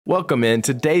Welcome in.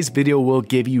 Today's video will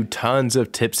give you tons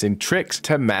of tips and tricks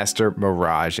to master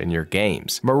Mirage in your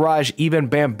games. Mirage even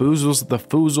bamboozles the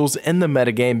foolzes in the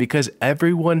metagame because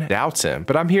everyone doubts him,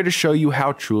 but I'm here to show you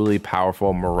how truly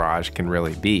powerful Mirage can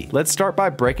really be. Let's start by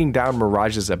breaking down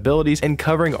Mirage's abilities and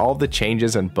covering all the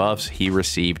changes and buffs he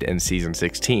received in Season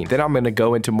 16. Then I'm going to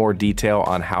go into more detail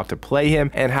on how to play him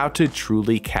and how to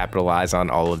truly capitalize on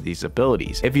all of these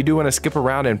abilities. If you do want to skip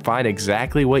around and find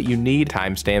exactly what you need,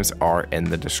 timestamps are in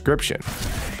the description.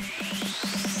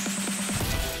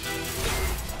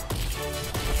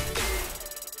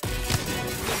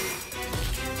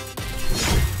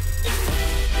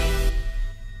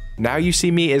 Now you see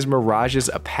me as Mirage's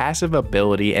a passive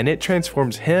ability, and it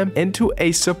transforms him into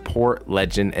a support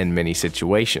legend in many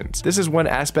situations. This is one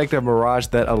aspect of Mirage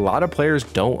that a lot of players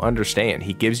don't understand.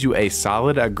 He gives you a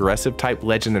solid aggressive type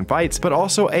legend in fights, but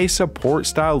also a support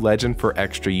style legend for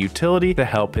extra utility to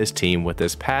help his team with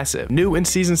his passive. New in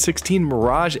Season 16,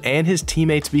 Mirage and his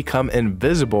teammates become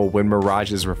invisible when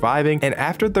Mirage is reviving, and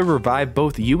after the revive,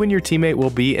 both you and your teammate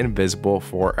will be invisible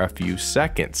for a few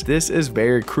seconds. This is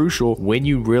very crucial when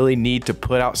you really need to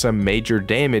put out some major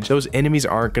damage. Those enemies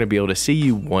aren't going to be able to see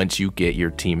you once you get your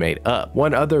teammate up.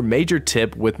 One other major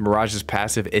tip with Mirage's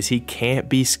passive is he can't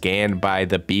be scanned by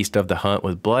the Beast of the Hunt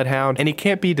with Bloodhound, and he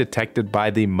can't be detected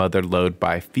by the Mother Load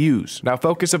by Fuse. Now,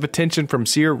 focus of attention from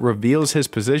Seer reveals his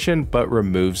position but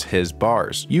removes his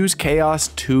bars. Use Chaos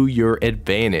to your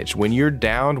advantage. When you're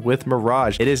down with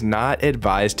Mirage, it is not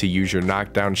advised to use your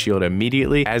knockdown shield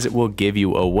immediately, as it will give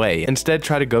you away. Instead,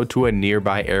 try to go to a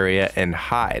nearby area and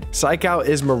hide. Psych Out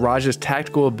is Mirage's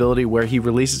tactical ability where he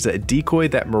releases a decoy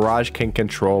that Mirage can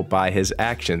control by his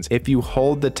actions. If you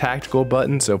hold the tactical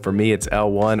button, so for me it's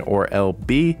L1 or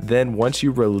LB, then once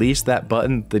you release that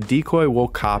button, the decoy will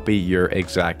copy your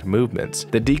exact movements.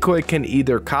 The decoy can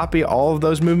either copy all of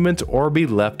those movements or be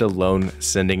left alone,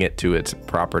 sending it to its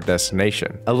proper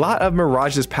destination. A lot of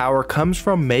Mirage's power comes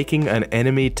from making an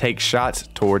enemy take shots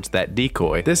towards that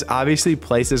decoy. This obviously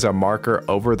places a marker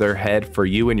over their head for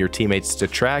you and your teammates to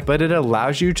track, but it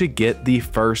allows you to get the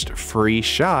first free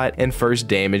shot and first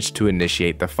damage to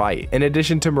initiate the fight. In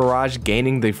addition to Mirage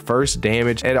gaining the first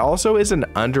damage, it also is an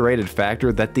underrated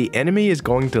factor that the enemy is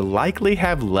going to likely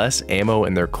have less ammo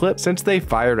in their clip since they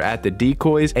fired at the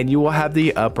decoys, and you will have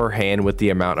the upper hand with the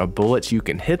amount of bullets you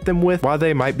can hit them with, while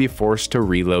they might be forced to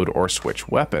reload or switch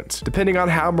weapons. Depending on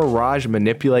how Mirage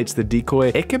manipulates the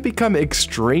decoy, it can become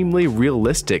extremely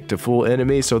realistic to fool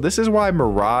enemies, so this is why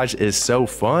Mirage is so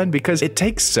fun, because it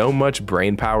takes so much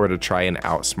brain power to try and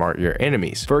outsmart your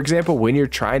enemies. For example, when you're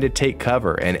trying to take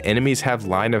cover and enemies have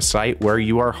line of sight where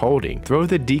you are holding, throw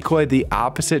the decoy the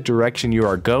opposite direction you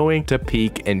are going to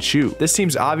peek and shoot. This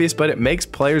seems obvious, but it makes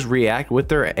players react with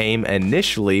their aim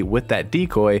initially with that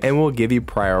decoy and will give you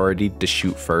priority to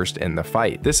shoot first in the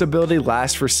fight. This ability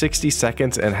lasts for 60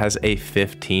 seconds and has a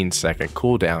 15-second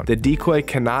cooldown. The decoy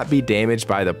cannot be damaged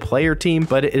by the player team,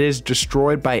 but it is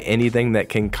destroyed by anything that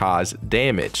can cause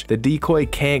damage. The decoy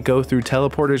can't go through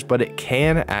teleporters, but it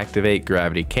can activate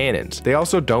gravity cannons. They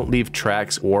also don't leave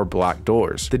tracks or block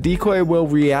doors. The decoy will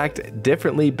react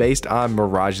differently based on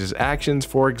Mirage's actions.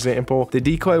 For example, the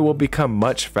decoy will become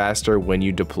much faster when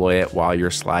you deploy it while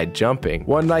you're slide jumping.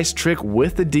 One nice trick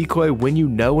with the decoy: when you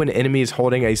know an enemy is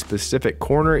holding a specific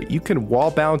corner, you can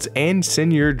wall bounce and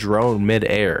send your drone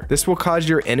mid-air. This will cause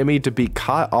your enemy to be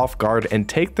caught off guard and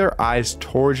take their eyes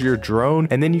towards your drone,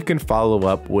 and then you can follow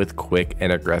up with quick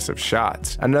and aggressive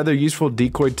shots. Another useful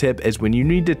decoy tip is when you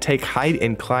need to take height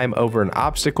and climb over an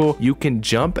obstacle, you can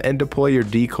jump and deploy your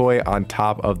decoy on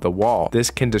top of the wall. This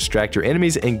can distract your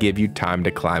enemies and give you time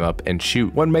to climb up and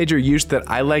shoot. One major use that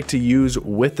I like to use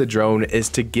with the drone is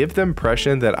to give the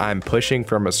impression that I'm pushing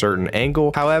from a certain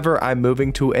angle. However, I'm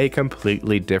moving to a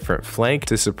completely different flank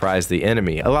to surprise the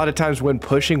enemy. A lot of times when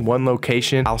pushing one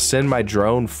location, I'll send my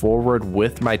drone forward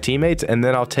with my teammates, and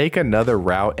then I'll take another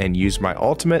route and use my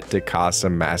ultimate to cause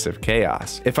some massive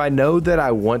chaos. If I know that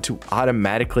I want to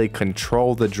automatically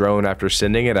control the drone after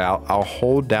sending it out, I'll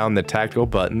hold down the tactical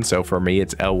button, so for me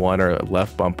it's L1 or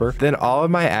left bumper, then all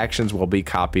of my actions will be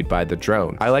copied by the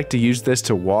drone. I like to use this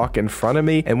to walk in front of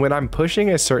me, and when I'm pushing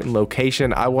a certain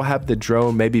location, I will have the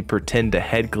drone maybe pretend to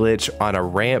head glitch on a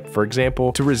ramp, for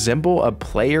example, to resemble a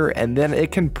player, and then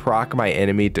it can proc my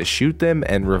enemy to shoot them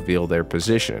and reveal their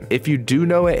position. If you do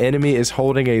know an enemy is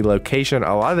holding a location,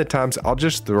 a lot of the times I'll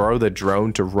just throw the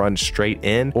drone to run straight straight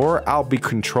in, or I'll be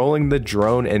controlling the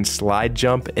drone and slide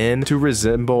jump in to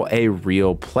resemble a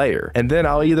real player. And then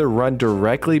I'll either run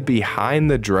directly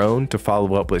behind the drone to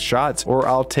follow up with shots, or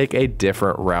I'll take a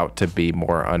different route to be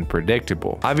more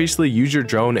unpredictable. Obviously, use your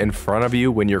drone in front of you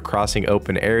when you're crossing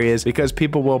open areas because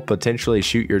people will potentially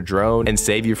shoot your drone and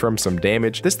save you from some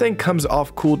damage. This thing comes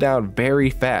off cooldown very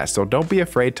fast, so don't be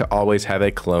afraid to always have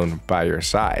a clone by your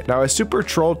side. Now, a super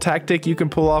troll tactic you can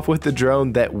pull off with the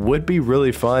drone that would be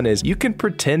really fun is you can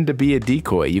pretend to be a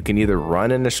decoy. You can either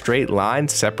run in a straight line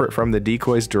separate from the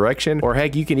decoy's direction, or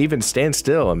heck, you can even stand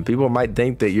still and people might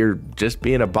think that you're just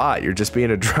being a bot, you're just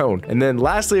being a drone. And then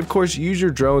lastly, of course, use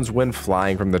your drones when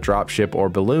flying from the dropship or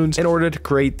balloons in order to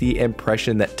create the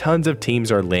impression that tons of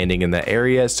teams are landing in the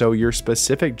area, so your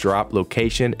specific drop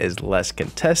location is less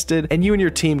contested and you and your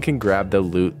team can grab the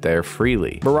loot there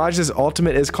freely. Mirage's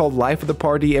ultimate is called Life of the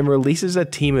Party and releases a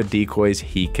team of decoys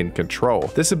he can control.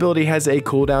 This ability has a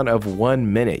cooldown of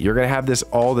 1 minute. You're going to have this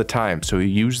all the time, so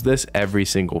use this every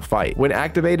single fight. When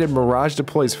activated, Mirage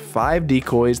deploys 5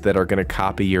 decoys that are going to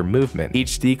copy your movement.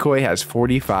 Each decoy has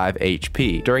 45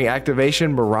 HP. During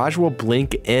activation, Mirage will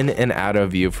blink in and out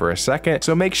of view for a second,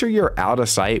 so make sure you're out of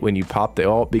sight when you pop the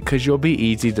ult because you'll be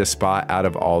easy to spot out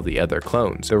of all the other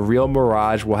clones. The real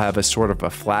Mirage will have a sort of a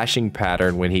flashing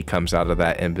pattern when he comes out of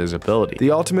that invisibility.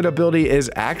 The ultimate ability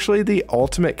is actually the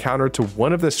ultimate counter to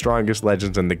one of the strongest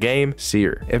legends in the game,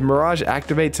 Seer. If Mirage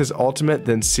activates his ultimate,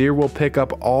 then Seer will pick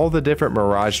up all the different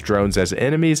Mirage drones as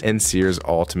enemies in Seer's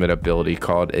ultimate ability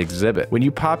called Exhibit. When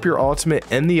you pop your ultimate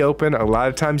in the open, a lot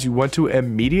of times you want to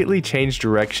immediately change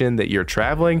direction that you're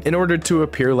traveling in order to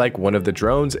appear like one of the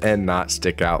drones and not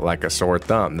stick out like a sore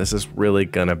thumb. This is really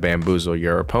gonna bamboozle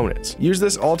your opponents. Use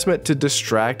this ultimate to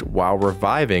distract while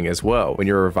reviving as well. When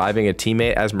you're reviving a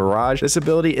teammate as Mirage, this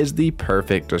ability is the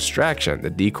perfect distraction. The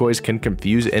decoys can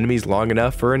confuse enemies long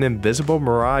enough for an invisible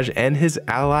Mirage and his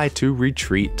ally to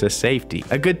retreat to safety.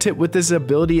 A good tip with this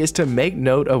ability is to make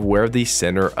note of where the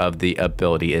center of the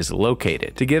ability is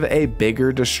located. To give a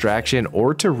bigger distraction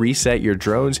or to reset your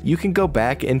drones, you can go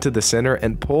back into the center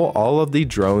and pull all of the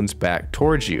drones back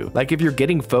towards you. Like if you're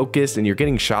getting focused and you're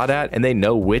getting shot at and they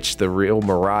know which the real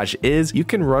Mirage is, you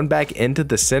can run back into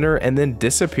the center and then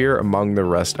disappear among the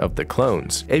rest of the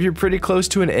clones. If you're pretty close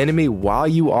to an enemy while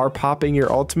you are popping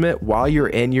your ultimate, while you're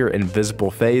in your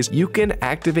invisible phase, you can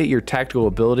activate your tactical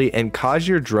ability and cause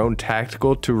your drone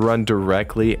tactical to run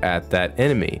directly at that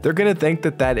enemy. They're gonna think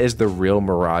that that is the real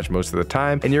Mirage most of the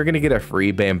time, and you're gonna get a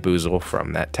free bamboozle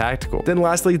from that tactical. Then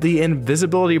lastly, the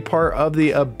invisibility part of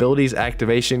the ability's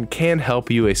activation can help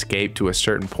you escape to a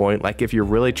certain point. Like if you're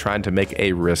really trying to make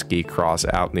a risky cross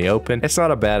out in the open, it's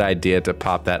not a bad idea to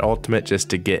pop that ultimate just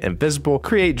to get invisible,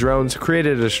 create drones, create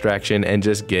a distraction, and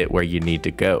just get where you need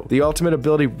to go. The ultimate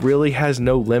ability really has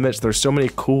no limits. There's so many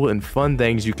cool and fun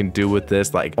things you can do with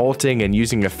this, like ulting and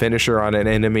using a finisher on an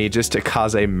enemy just to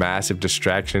cause a massive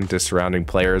distraction to surrounding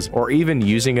players, or even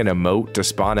using an emote to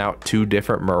spawn out 2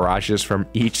 different Mirages from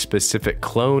each specific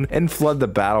clone and flood the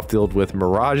battlefield with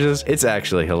Mirages. It's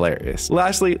actually hilarious.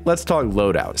 Lastly, let's talk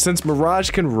loadout. Since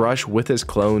Mirage can rush with his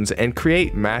clones and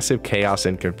create massive chaos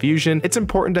and confusion, it's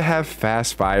important to have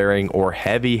fast firing or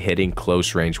heavy hitting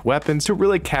close range weapons to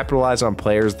really capitalize on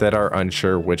players that are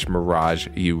unsure which Mirage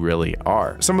you really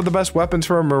are. Some of the best weapons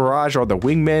for a Mirage are the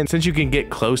Wingman, since you can get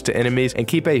close to enemies and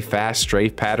keep a fast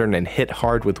strafe pattern and hit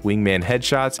hard with Wingman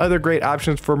headshots. Other great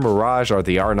options for Mirage are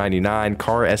the R99,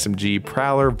 Car SMG,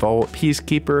 Prowler, Volt,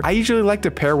 Peacekeeper. I usually like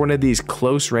to pair one of these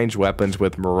close range weapons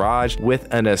with Mirage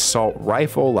with an assault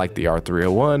rifle like the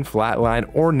R301, Flatline,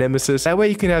 or Nemesis. That way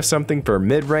you can have something for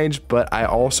mid-range, but I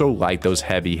also like those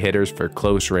heavy hitters for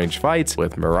close range fights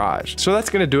with Mirage. So that's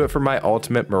going to do it for my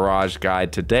ultimate Mirage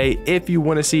guide today. If you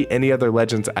want to see any other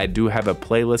legends, I do have a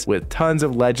playlist with tons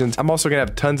of legends. I'm also going to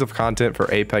have tons of content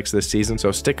for Apex this season,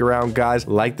 so stick around guys,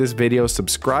 like this video,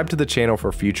 subscribe to the channel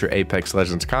for future Apex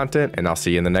Legends content, and I'll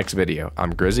see you in the next video.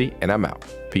 I'm Grizzy, and I'm out.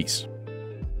 Peace.